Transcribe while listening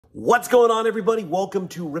What's going on, everybody? Welcome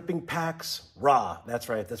to Ripping Packs Raw. That's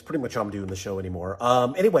right. That's pretty much how I'm doing the show anymore.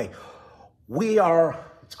 Anyway,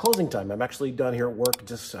 it's closing time. I'm actually done here at work.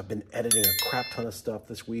 I've been editing a crap ton of stuff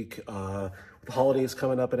this week. The holidays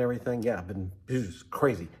coming up and everything. Yeah,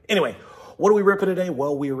 crazy. Anyway, what are we ripping today?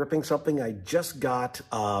 Well, we are ripping something I just got,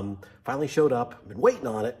 finally showed up. I've been waiting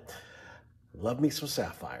on it. Love me some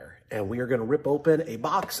Sapphire. And we are going to rip open a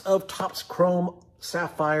box of Topps Chrome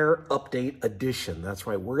Sapphire Update Edition. That's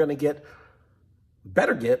right. We're going to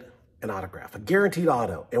better get an autograph, a guaranteed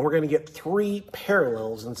auto. And we're going to get 3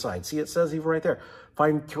 parallels inside. See, it says even right there.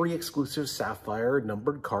 Find 3 exclusive Sapphire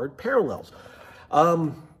numbered card parallels.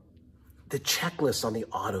 The checklist on the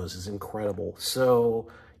autos is incredible. So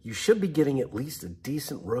you should be getting at least a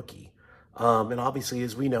decent rookie. And obviously,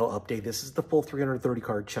 as we know, update, this is the full 330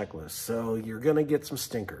 card checklist. So you're going to get some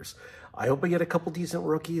stinkers. I hope I get a couple decent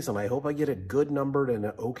rookies, and I hope I get a good numbered and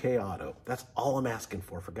an okay auto. That's all I'm asking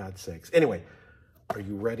for God's sakes. Anyway, are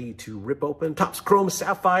you ready to rip open Topps Chrome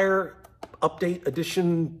Sapphire Update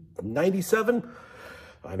Edition 97?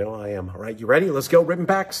 I know I am. All right, you ready? Let's go. Ripping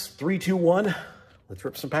packs. 3, 2, 1. Let's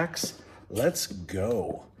rip some packs. Let's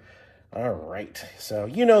go. All right, so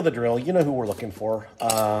you know the drill. You know who we're looking for.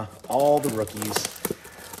 All the rookies.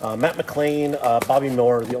 Matt McLean, Bobby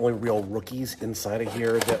Miller, the only real rookies inside of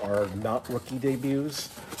here that are not rookie debuts.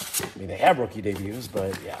 I mean, they have rookie debuts,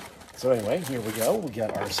 but yeah. So anyway, here we go. We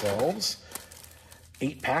got ourselves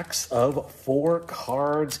 8 packs of 4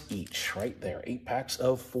 cards each, right there. 8 packs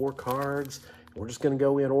of 4 cards. We're just going to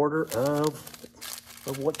go in order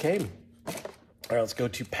of what came. All right, let's go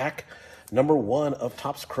to pack number 1 of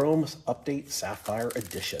Topps Chrome's Update Sapphire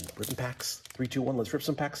Edition. Ripping packs. 3, 2, 1. Let's rip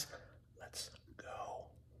some packs. Let's go.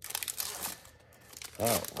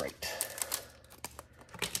 All right.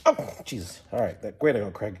 Oh, Jesus. All right. Way to go,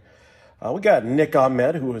 Craig. We got Nick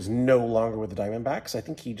Ahmed, who is no longer with the Diamondbacks. I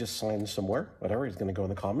think he just signed somewhere. Whatever. He's going to go in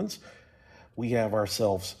the Commons. We have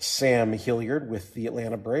ourselves Sam Hilliard with the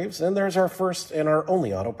Atlanta Braves. And there's our first and our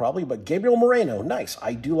only auto, probably. But Gabriel Moreno. Nice.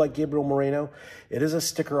 I do like Gabriel Moreno. It is a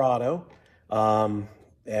sticker auto.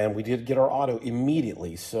 And we did get our auto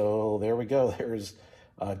immediately. So there we go. There's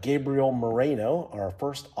Gabriel Moreno, our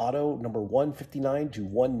first auto, number 159 to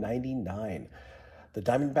 199. The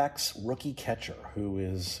Diamondbacks rookie catcher, who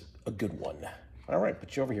is a good one. All right,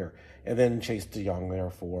 put you over here. And then Chase DeYoung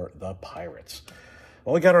there for the Pirates.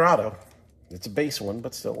 Well, we got our auto. It's a base one,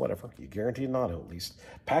 but still, whatever. You guaranteed an auto, at least.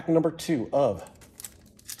 Pack number 2 of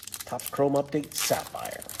Topps Chrome Update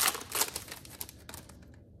Sapphire.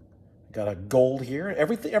 Got a gold here.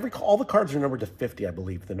 All the cards are numbered to 50, I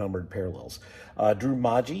believe, the numbered parallels. Drew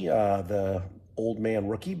Maggi, the old man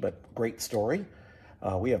rookie, but great story.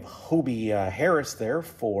 We have Hobie Harris there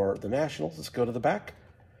for the Nationals. Let's go to the back.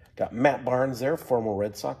 Got Matt Barnes there, former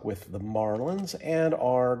Red Sox with the Marlins. And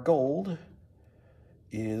our gold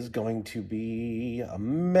is going to be a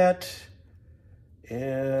Met.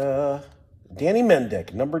 Danny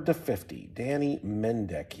Mendick, numbered to 50. Danny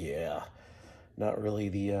Mendick, yeah. Not really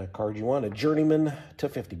the card you want. A journeyman to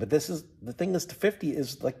 50. But the thing is, to 50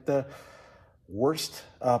 is like the worst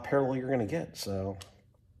parallel you're going to get. So,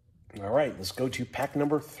 all right, let's go to pack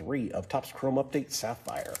number 3 of Topps Chrome Update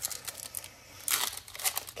Sapphire.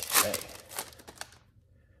 Okay.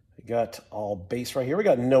 We got all base right here. We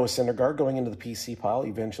got Noah Syndergaard going into the PC pile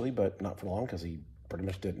eventually, but not for long because he pretty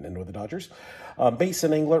much didn't end with the Dodgers. Base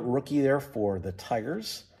and Engler, rookie there for the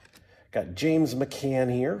Tigers. Got James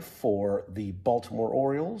McCann here for the Baltimore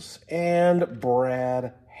Orioles and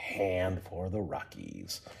Brad Hand for the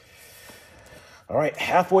Rockies. All right,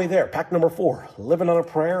 halfway there. Pack number 4, living on a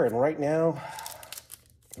prayer, and right now,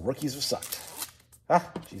 the rookies have sucked.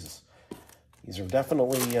 Jesus. These are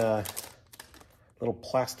definitely a little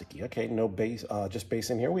plasticky. Okay, no base, just base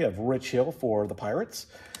in here. We have Rich Hill for the Pirates.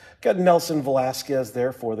 Got Nelson Velasquez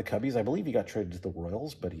there for the Cubbies. I believe he got traded to the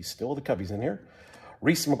Royals, but he's still the Cubbies in here.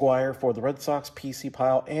 Reese McGuire for the Red Sox, PC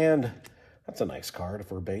pile, and that's a nice card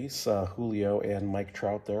for base. Julio and Mike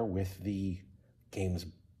Trout there with the game's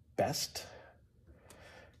best.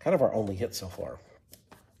 Kind of our only hit so far.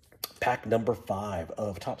 Pack number 5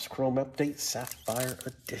 of Topps Chrome Update Sapphire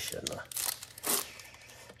Edition.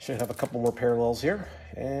 Should have a couple more parallels here,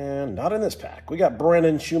 and not in this pack. We got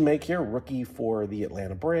Brennan Shoemake here, rookie for the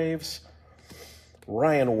Atlanta Braves.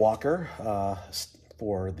 Ryan Walker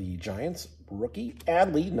for the Giants. Rookie.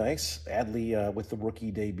 Adley, nice. Adley with the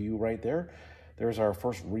rookie debut right there. There's our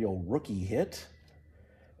first real rookie hit.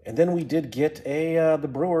 And then we did get the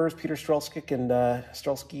Brewers, Peter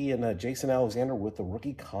Strelski and Jason Alexander with the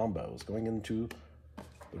rookie combos going into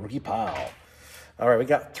the rookie pile. All right, we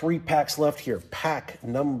got 3 packs left here. Pack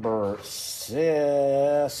number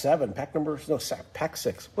 7. Pack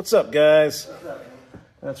 6. What's up, guys? What's up?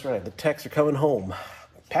 That's right. The techs are coming home.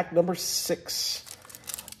 Pack number 6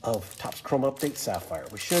 of Topps Chrome Update Sapphire.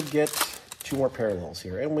 We should get 2 more parallels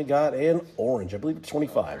here. And we got an orange. I believe it's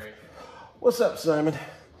 25. What's up, Simon?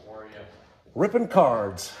 How are you? Ripping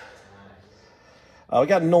cards. We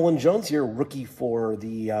got Nolan Jones here, rookie for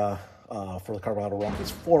the Colorado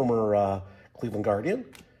Rockies, former Cleveland Guardian.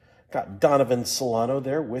 Got Donovan Solano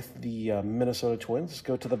there with the Minnesota Twins. Let's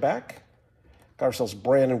go to the back. Got ourselves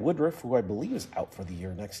Brandon Woodruff, who I believe is out for the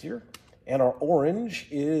year next year. And our orange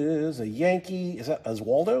is a Yankee. Is that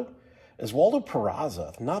Oswaldo? Oswaldo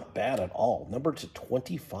Peraza. Not bad at all. Number to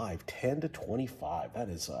 25. 10 to 25. That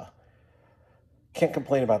is, can't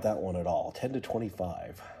complain about that one at all. 10 to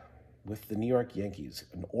 25 with the New York Yankees.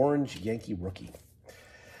 An orange Yankee rookie.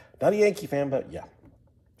 Not a Yankee fan, but yeah.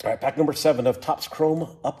 All right, pack number 7 of Topps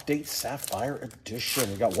Chrome Update Sapphire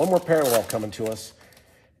Edition. We got 1 more parallel coming to us.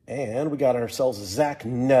 And we got ourselves Zach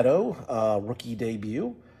Neto, rookie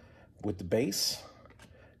debut with the base.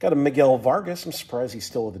 Got a Miguel Vargas. I'm surprised he's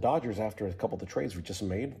still with the Dodgers after a couple of the trades we just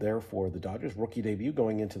made there for the Dodgers. Rookie debut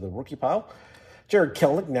going into the rookie pile. Jared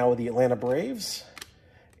Kelenic now with the Atlanta Braves.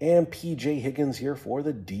 And P.J. Higgins here for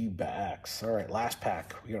the D-backs. All right, last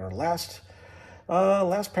pack. We got our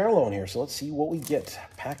last parallel in here, so let's see what we get.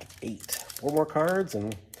 Pack 8. 4 more cards,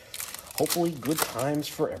 and hopefully good times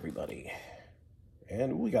for everybody.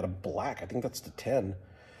 And we got a black. I think that's the 10.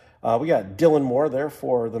 We got Dylan Moore there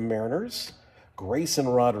for the Mariners. Grayson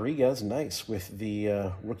Rodriguez, nice, with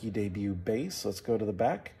the rookie debut base. Let's go to the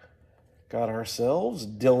back. Got ourselves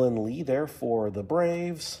Dylan Lee there for the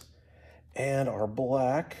Braves. And our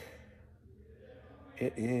black,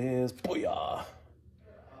 it is, booyah,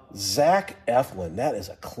 Zach Eflin. That is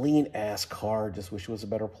a clean-ass card. Just wish it was a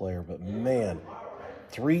better player. But, man,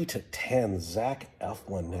 3 to 10, Zach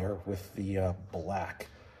Eflin there with the black.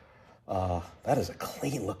 That is a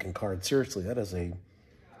clean-looking card. Seriously, that is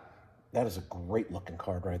a great-looking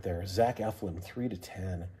card right there. Zach Eflin, 3 to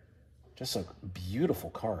 10. Just a beautiful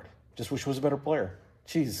card. Just wish it was a better player.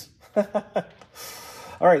 Jeez.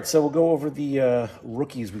 All right, so we'll go over the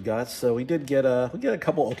rookies we got. So we did get a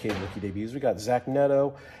couple okay rookie debuts. We got Zach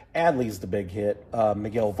Neto, Adley's the big hit,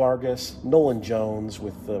 Miguel Vargas, Nolan Jones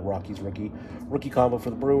with the Rockies rookie combo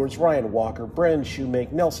for the Brewers, Ryan Walker, Brendan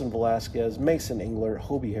Shoemake, Nelson Velasquez, Mason Engler,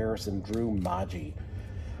 Hobie Harrison, Drew Maggi.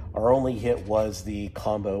 Our only hit was the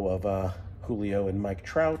combo of Julio and Mike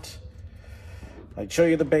Trout. I'd show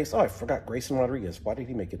you the base. Oh, I forgot Grayson Rodriguez. Why did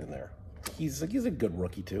he make it in there? He's a good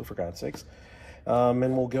rookie too, for God's sakes.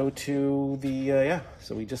 And we'll go to the,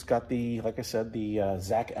 so we just got the, like I said, the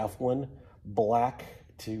Zach Eflin black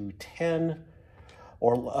to 10,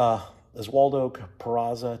 or Oswaldo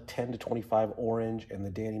Peraza 10 to 25 orange, and the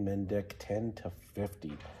Danny Mendick 10 to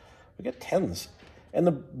 50. We got 10s. And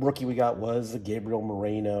the rookie we got was the Gabriel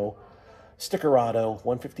Moreno sticker auto,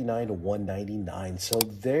 159 to 199. So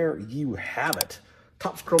there you have it.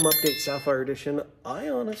 Topps Chrome Update Sapphire Edition. I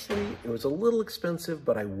honestly, it was a little expensive,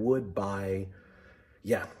 but I would buy,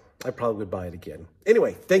 yeah, I probably would buy it again.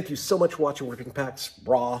 Anyway, thank you so much for watching Ripping Packs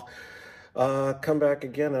Raw. Come back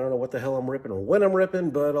again. I don't know what the hell I'm ripping or when I'm ripping,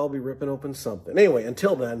 but I'll be ripping open something. Anyway,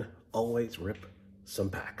 until then, always rip some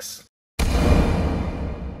packs.